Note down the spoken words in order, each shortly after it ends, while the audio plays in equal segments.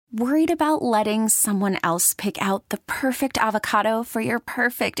Worried about letting someone else pick out the perfect avocado for your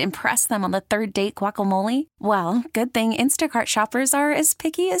perfect impress them on the third date guacamole? Well, good thing Instacart shoppers are as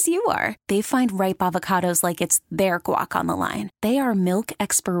picky as you are. They find ripe avocados like it's their guac on the line. They are milk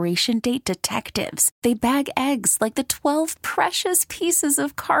expiration date detectives. They bag eggs like the 12 precious pieces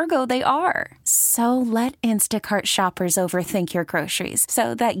of cargo they are. So let Instacart shoppers overthink your groceries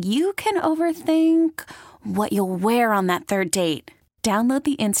so that you can overthink what you'll wear on that third date. Download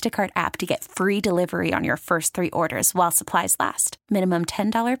the Instacart app to get free delivery on your first 3 orders while supplies last. Minimum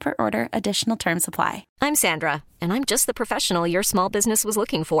 $10 per order. Additional terms apply. I'm Sandra, and I'm just the professional your small business was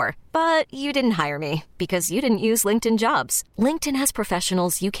looking for. But you didn't hire me because you didn't use LinkedIn Jobs. LinkedIn has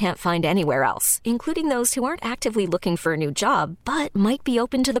professionals you can't find anywhere else, including those who aren't actively looking for a new job, but might be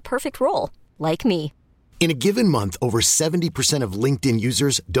open to the perfect role, like me. In a given month, over 70% of LinkedIn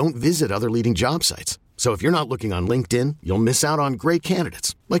users don't visit other leading job sites. So if you're not looking on LinkedIn, you'll miss out on great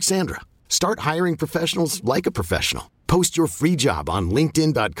candidates like Sandra. Start hiring professionals like a professional. Post your free job on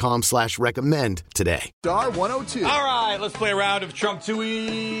linkedin.com/recommend today. Star 102. All right, let's play a round of Trump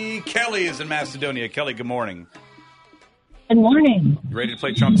Toohey. Kelly is in Macedonia. Kelly, good morning. Good morning. You ready to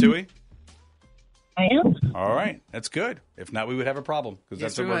play Trump Toohey? I am. All right, that's good. If not, we would have a problem. Yes,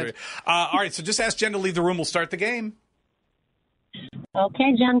 that's we what we're would. All right, so just ask Jen to leave the room. We'll start the game.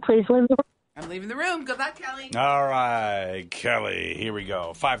 Okay, Jen, please leave the room. I'm leaving the room. Good luck, Kelly. All right, Kelly, here we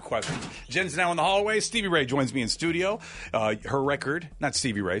go. 5 questions. Jen's now in the hallway. Stevie Ray joins me in studio. Her record, not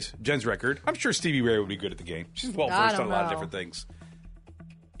Stevie Ray's, Jen's record. I'm sure Stevie Ray would be good at the game. She's well-versed on a lot of different things.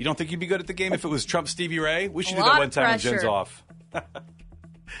 You don't think you'd be good at the game if it was Trump Stevie Ray? We should do that one time when Jen's off.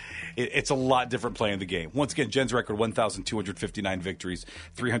 It's a lot different playing the game. Once again, Jen's record, 1,259 victories,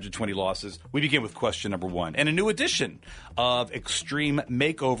 320 losses. We begin with question number 1. And a new edition of Extreme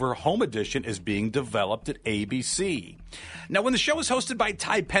Makeover Home Edition is being developed at ABC. Now, when the show was hosted by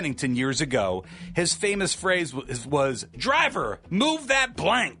Ty Pennington years ago, his famous phrase was, "Driver, move that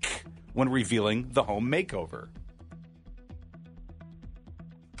blank," when revealing the home makeover.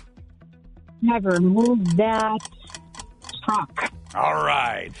 Never move that truck. All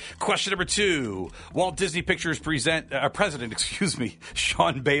right. Question number 2. Walt Disney Pictures president,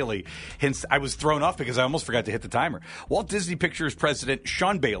 Sean Bailey. Hence, I was thrown off because I almost forgot to hit the timer. Walt Disney Pictures president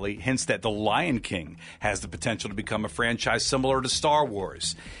Sean Bailey hints that The Lion King has the potential to become a franchise similar to Star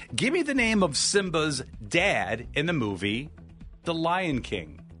Wars. Give me the name of Simba's dad in the movie The Lion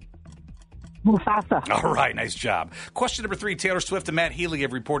King. Mufasa. All right. Nice job. Question number 3. Taylor Swift and Matt Healy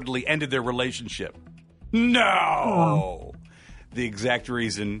have reportedly ended their relationship. No. The exact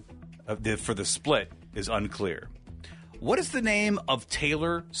reason for the split is unclear. What is the name of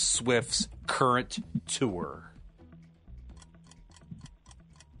Taylor Swift's current tour?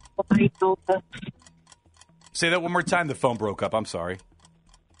 Say that one more time. The phone broke up. I'm sorry.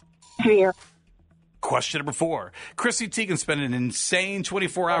 Here. Question number 4. Chrissy Teigen spent an insane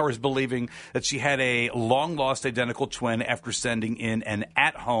 24 hours believing that she had a long-lost identical twin after sending in an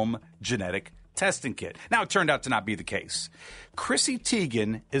at-home genetic testing kit. Now, it turned out to not be the case. Chrissy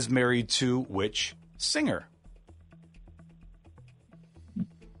Teigen is married to which singer?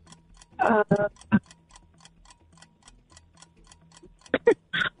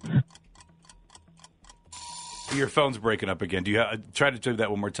 Your phone's breaking up again. Do you try to do that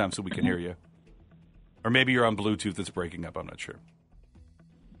one more time so we can hear you? Or maybe you're on Bluetooth that's breaking up. I'm not sure.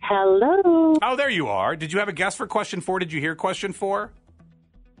 Hello. Oh, there you are. Did you have a guess for question 4? Did you hear question 4?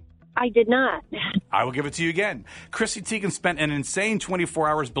 I did not. I will give it to you again. Chrissy Teigen spent an insane 24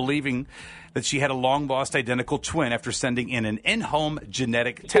 hours believing that she had a long-lost identical twin after sending in an in-home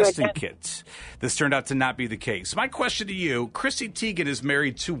genetic testing kit. This turned out to not be the case. My question to you, Chrissy Teigen is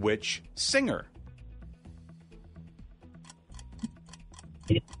married to which singer?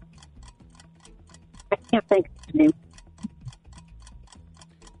 I can't think of his name.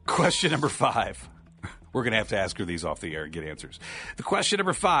 Question number 5. We're going to have to ask her these off the air and get answers. The question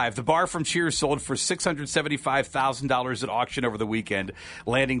number 5. The bar from Cheers sold for $675,000 at auction over the weekend,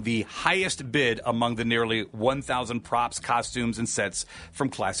 landing the highest bid among the nearly 1,000 props, costumes, and sets from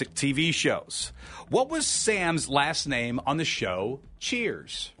classic TV shows. What was Sam's last name on the show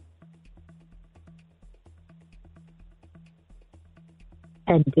Cheers?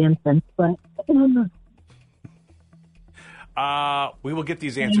 Ed Danson, but we will get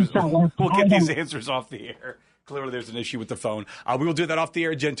these answers. We'll get these answers off the air. Clearly, there's an issue with the phone. We will do that off the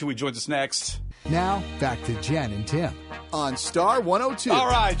air. Jen Toohey joins us next. Now, back to Jen and Tim on Star 102. All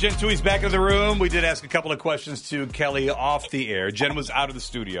right, Jen Toohey's back in the room. We did ask a couple of questions to Kelly off the air. Jen was out of the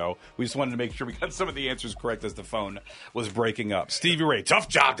studio. We just wanted to make sure we got some of the answers correct as the phone was breaking up. Stevie Ray, tough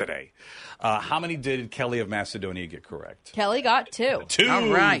job today. How many did Kelly of Macedonia get correct? Kelly got 2. 2 All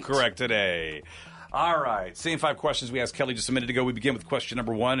right. correct today. All right. Same 5 questions we asked Kelly just a minute ago. We begin with question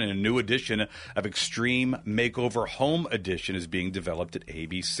number 1, and a new edition of Extreme Makeover Home Edition is being developed at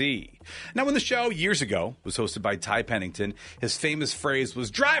ABC. Now, when the show years ago was hosted by Ty Pennington, his famous phrase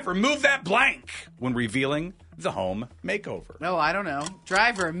was, "Driver, move that blank," when revealing the home makeover. Oh, I don't know.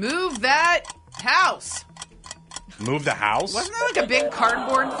 Driver, move that house. Move the house? Wasn't that like a big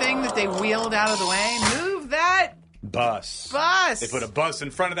cardboard thing that they wheeled out of the way? Move that Bus. bus. They put a bus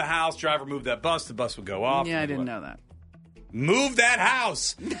in front of the house. Driver, move that bus. The bus would go off. Yeah, I didn't know that. Move that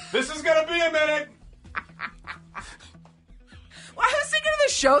house. This is going to be a minute. Well, I was thinking of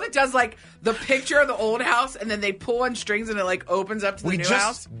the show that does like the picture of the old house, and then they pull on strings, and it like opens up to the We new just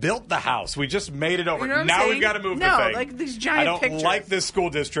house. built the house. We just made it over. You know what I'm Now saying? we've got to move No, the thing. like these giant I don't pictures. like this school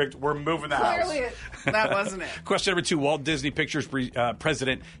district. We're moving the Clearly, house. that wasn't it. Question number 2. Walt Disney Pictures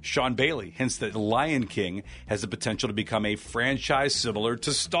president Sean Bailey hints that Lion King has the potential to become a franchise similar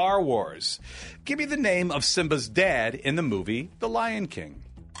to Star Wars. Give me the name of Simba's dad in the movie The Lion King.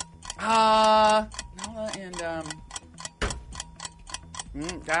 Nala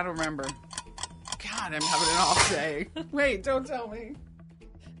and gotta remember. God, I'm having an off day. Wait, don't tell me.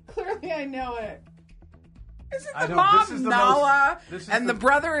 Clearly, I know it. Isn't the mom Nala and the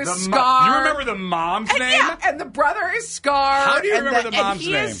brother is Scar? You remember the mom's name? Yeah, and the brother is Scar. How do you and remember the and mom's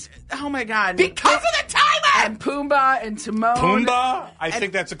he name? Is, oh my God! Because of the Thailand! And Pumbaa and Timon. Pumbaa? I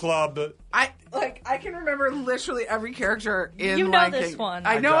think that's a club. I can remember literally every character in You know Lion this King. one.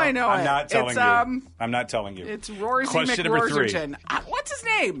 I know it. I'm not telling it's, you. I'm not telling you. It's Rory Question number 3. McRorgerton. What's his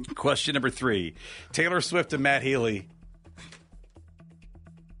name? Question number 3. Taylor Swift and Matt Healy.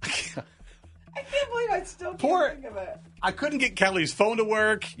 I can't believe I still can't think of it. I couldn't get Kelly's phone to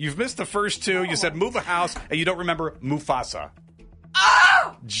work. You've missed the first 2. You said move a house, and you don't remember Mufasa.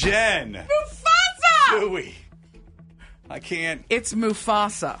 Oh! Jen. Mufasa! Toohey. I can't. It's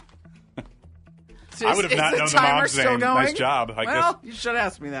Mufasa. I would have not known the mom's name. Nice job. I guess. You should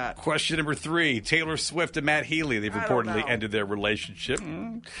ask me that. Question number 3. Taylor Swift and Matt Healy. They've reportedly ended their relationship.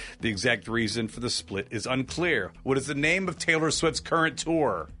 The exact reason for the split is unclear. What is the name of Taylor Swift's current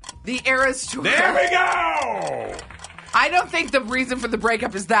tour? The Eras Tour. There we go! I don't think the reason for the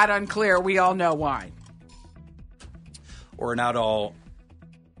breakup is that unclear. We all know why. Or not all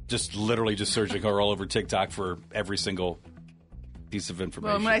just literally just searching her all over TikTok for every single piece of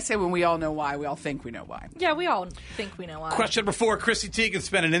information. Well, when I say when we all know why, we all think we know why. Yeah, we all think we know why. Question number 4. Chrissy Teigen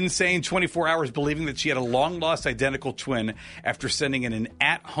spent an insane 24 hours believing that she had a long-lost identical twin after sending in an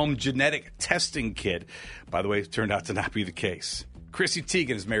at-home genetic testing kit. By the way, it turned out to not be the case. Chrissy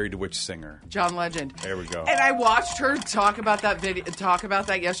Teigen is married to which singer? John Legend. There we go. And I watched her talk about that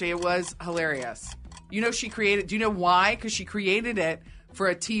yesterday. It was hilarious. You know, she created, do you know why? Because she created it for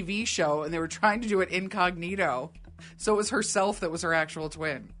a TV show, and they were trying to do it incognito. So it was herself that was her actual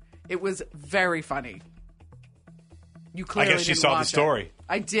twin. It was very funny. You clearly I guess you didn't saw the watch story. it.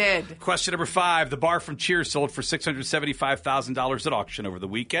 I did. Question number 5. The bar from Cheers sold for $675,000 at auction over the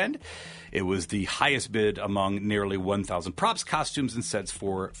weekend. It was the highest bid among nearly 1,000 props, costumes, and sets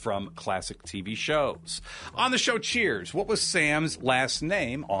from classic TV shows. On the show Cheers, what was Sam's last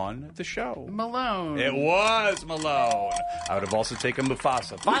name on the show? Malone. It was Malone. I would have also taken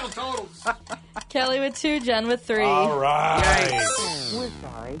Mufasa. Final totals. Kelly with 2, Jen with 3. All right. Yikes. We're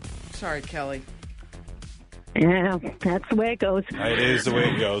sorry. Sorry, Kelly. Yeah, that's the way it goes. It is the way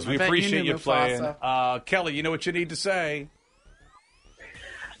it goes. We bet you appreciate knew you playing. Mufasa. Kelly, you know what you need to say.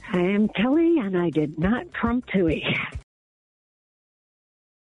 I am Kelly, and I did not Trump Toohey.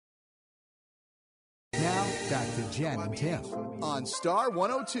 Now, back to Jen and Tim on Star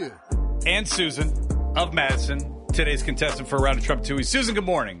 102. And Susan of Madison, today's contestant for a round of Trump Toohey. Susan, good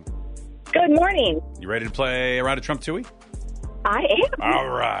morning. Good morning. You ready to play a round of Trump Toohey? I am. All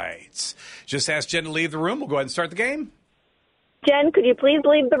right. Just ask Jen to leave the room. We'll go ahead and start the game. Jen, could you please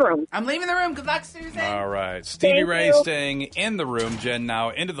leave the room? I'm leaving the room. Good luck, Susan. All right. Stevie Thank Ray you. staying in the room. Jen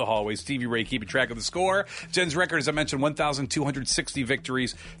now into the hallway. Stevie Ray keeping track of the score. Jen's record, as I mentioned, 1,260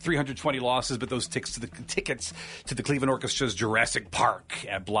 victories, 320 losses, but those tickets to the Cleveland Orchestra's Jurassic Park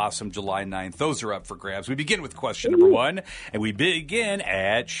at Blossom July 9th, those are up for grabs. We begin with question number 1, and we begin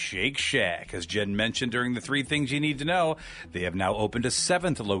at Shake Shack. As Jen mentioned during the 3 things you need to know, they have now opened a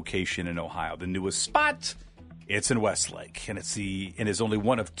 7th location in Ohio. The newest spot It's in Westlake, and it is only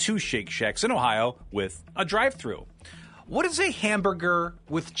one of 2 Shake Shacks in Ohio with a drive-thru. What is a hamburger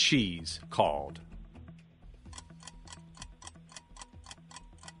with cheese called?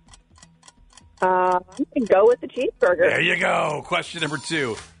 I'm going to go with the cheeseburger. There you go. Question number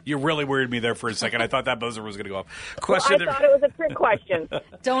 2. You really worried me there for a second. I thought that buzzer was going to go off. I Question thought it was a trick question.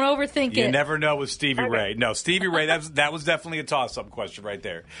 Don't overthink You it. never know with Stevie Ray. No, Stevie Ray, that was definitely a toss-up question right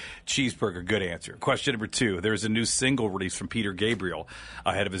there. Cheeseburger, good answer. Question number 2. There's a new single released from Peter Gabriel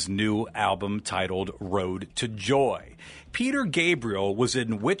ahead of his new album titled Road to Joy. Peter Gabriel was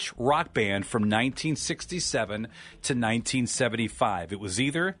in which rock band from 1967 to 1975? It was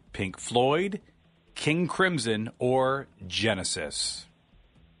either Pink Floyd, King Crimson, or Genesis.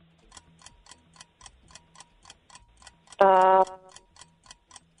 I'm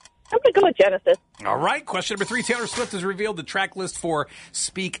going to go with Genesis. All right. Question number 3. Taylor Swift has revealed the track list for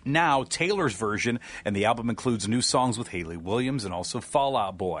Speak Now, Taylor's version, and the album includes new songs with Hayley Williams and also Fall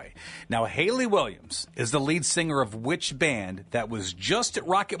Out Boy. Now, Hayley Williams is the lead singer of which band that was just at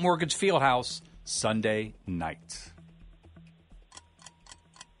Rocket Mortgage Fieldhouse Sunday night?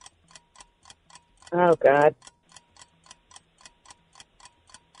 Oh, God.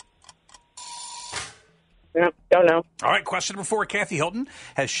 No, don't know. All right, question number 4. Kathy Hilton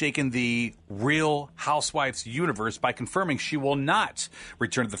has shaken the Real Housewives universe by confirming she will not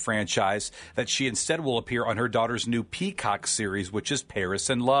return to the franchise, that she instead will appear on her daughter's new Peacock series, which is Paris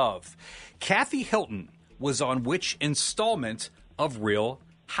in Love. Kathy Hilton was on which installment of Real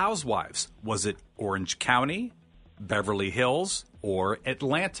Housewives? Was it Orange County, Beverly Hills, or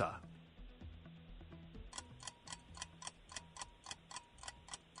Atlanta?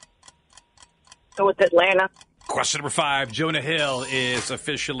 Go with Atlanta. Question number 5. Jonah Hill is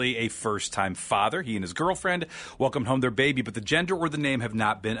officially a first-time father. He and his girlfriend welcomed home their baby, but the gender or the name have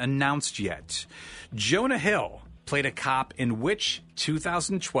not been announced yet. Jonah Hill played a cop in which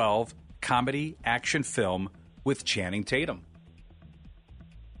 2012 comedy action film with Channing Tatum?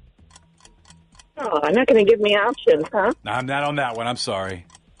 Oh, I'm not going to give me options, huh? I'm not on that one. I'm sorry.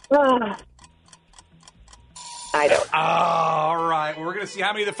 I don't. All right. Well, we're going to see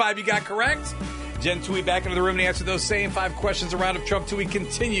how many of the 5 you got correct. Jen Toohey back into the room to answer those same 5 questions. A round of Trump Toohey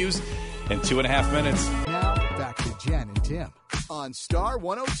continues in 2.5 minutes. Now, back to Jen and Tim on Star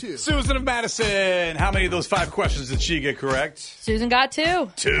 102. Susan of Madison. How many of those 5 questions did she get correct? Susan got 2.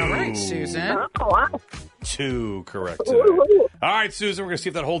 2. All right, Susan. Oh, wow. 2 correct today. All right, Susan, we're going to see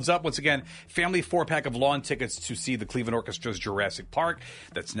if that holds up. Once again, family 4-pack of lawn tickets to see the Cleveland Orchestra's Jurassic Park.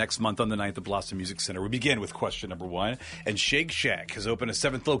 That's next month on the 9th at Blossom Music Center. We begin with question number 1. And Shake Shack has opened a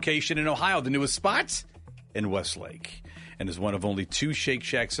 7th location in Ohio, the newest spot in Westlake, and is one of only 2 Shake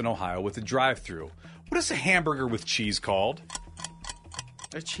Shacks in Ohio with a drive-thru. What is a hamburger with cheese called?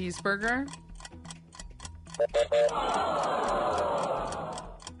 A cheeseburger?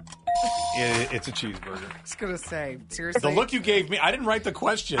 It's a cheeseburger. I was going to say, seriously. The look you gave me, I didn't write the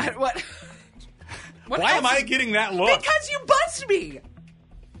question. What Why am I getting that look? Because you buzzed me.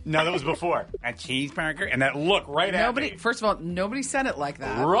 No, that was before. A cheeseburger? And that look right at me. First of all, nobody said it like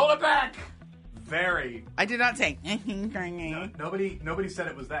that. Roll it back. Very. I did not say. No, nobody said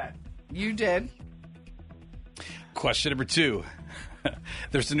it was that. You did. Question number 2.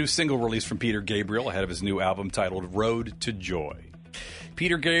 There's a new single released from Peter Gabriel ahead of his new album titled Road to Joy.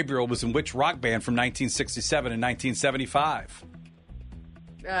 Peter Gabriel was in which rock band from 1967 and 1975?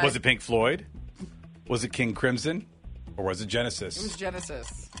 Was it Pink Floyd? Was it King Crimson? Or was it Genesis? It was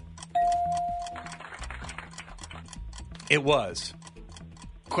Genesis. It was.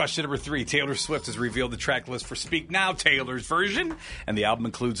 Question number 3. Taylor Swift has revealed the track list for Speak Now, Taylor's version, and the album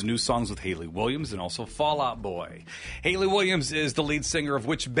includes new songs with Hayley Williams and also Fall Out Boy. Hayley Williams is the lead singer of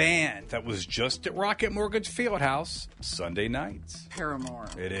which band that was just at Rocket Mortgage Fieldhouse Sunday nights? Paramore.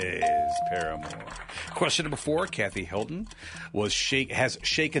 It is Paramore. Question number 4. Kathy Hilton has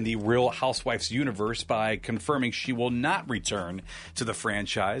shaken the Real Housewives universe by confirming she will not return to the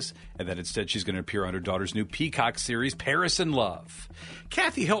franchise, and that instead she's going to appear on her daughter's new Peacock series, Paris in Love.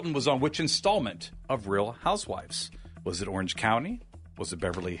 Kathy Hilton was on which installment of Real Housewives? Was it Orange County? Was it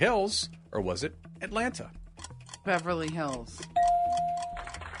Beverly Hills? Or was it Atlanta? Beverly Hills.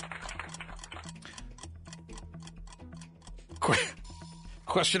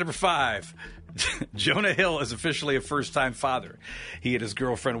 Question number 5. Jonah Hill is officially a first-time father. He and his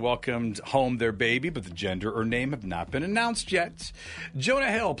girlfriend welcomed home their baby, but the gender or name have not been announced yet.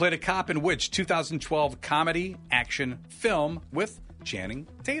 Jonah Hill played a cop in which 2012 comedy action film with Channing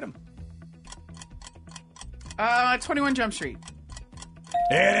Tatum? 21 Jump Street.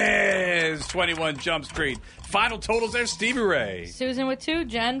 It is 21 Jump Street. Final totals there, Stevie Ray. Susan with 2,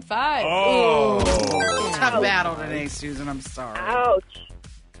 Jen 5. Oh. Tough battle today, Susan. I'm sorry. Ouch.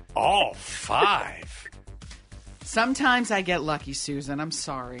 All 5. Sometimes I get lucky, Susan. I'm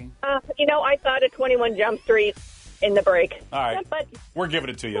sorry. I thought of 21 Jump Street in the break. All right. But We're giving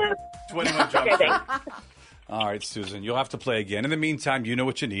it to you. 21 Jump okay, Street. thanks. All right, Susan. You'll have to play again. In the meantime, you know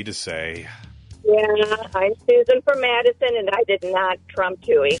what you need to say. Yeah, I'm Susan from Madison, and I did not Trump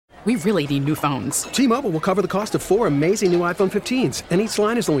Toohey. We really need new phones. T-Mobile will cover the cost of 4 amazing new iPhone 15s, and each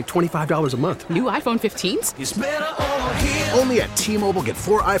line is only $25 a month. New iPhone 15s? It's better over here. Only at T-Mobile, get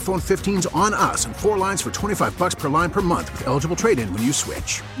 4 iPhone 15s on us and 4 lines for $25 per line per month with eligible trade-in when you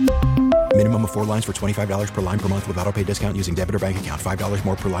switch. Minimum of 4 lines for $25 per line per month with autopay discount using debit or bank account. $5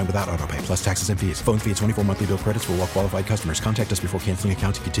 more per line without autopay, plus taxes and fees. Phone fee at 24 monthly bill credits for well-qualified customers. Contact us before canceling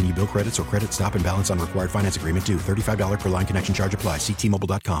account to continue bill credits or credit stop and balance on required finance agreement due. $35 per line connection charge applies. See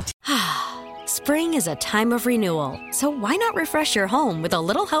T-Mobile.com. Spring is a time of renewal, so why not refresh your home with a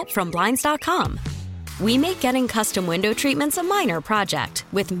little help from Blinds.com? We make getting custom window treatments a minor project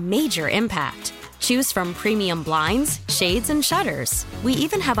with major impact. Choose from premium blinds, shades, and shutters. We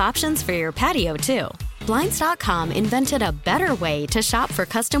even have options for your patio, too. Blinds.com invented a better way to shop for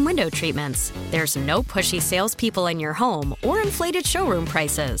custom window treatments. There's no pushy salespeople in your home or inflated showroom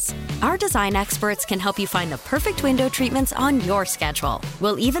prices. Our design experts can help you find the perfect window treatments on your schedule.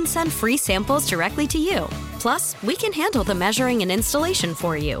 We'll even send free samples directly to you. Plus, we can handle the measuring and installation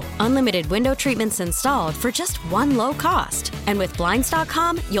for you. Unlimited window treatments installed for just one low cost. And with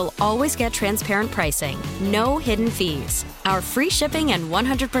Blinds.com, you'll always get transparent pricing. No hidden fees. Our free shipping and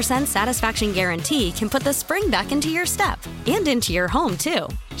 100% satisfaction guarantee can put the spring back into your step and into your home, too.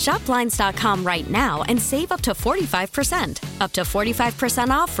 Shop Blinds.com right now and save up to 45%. Up to 45%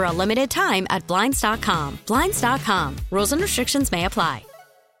 off for a limited time at Blinds.com. Blinds.com. Rules and restrictions may apply.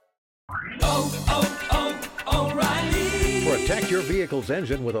 O'Reilly. Protect your vehicle's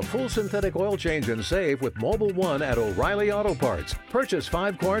engine with a full synthetic oil change and save with Mobile One at O'Reilly Auto Parts. Purchase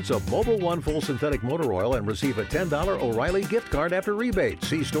 5 quarts of Mobile One full synthetic motor oil and receive a $10 O'Reilly gift card after rebate.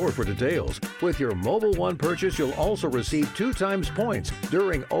 See store for details. With your Mobile One purchase, you'll also receive 2 times points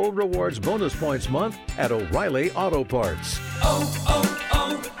during O Rewards Bonus Points Month at O'Reilly Auto Parts.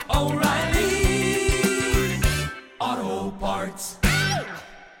 O'Reilly Auto Parts.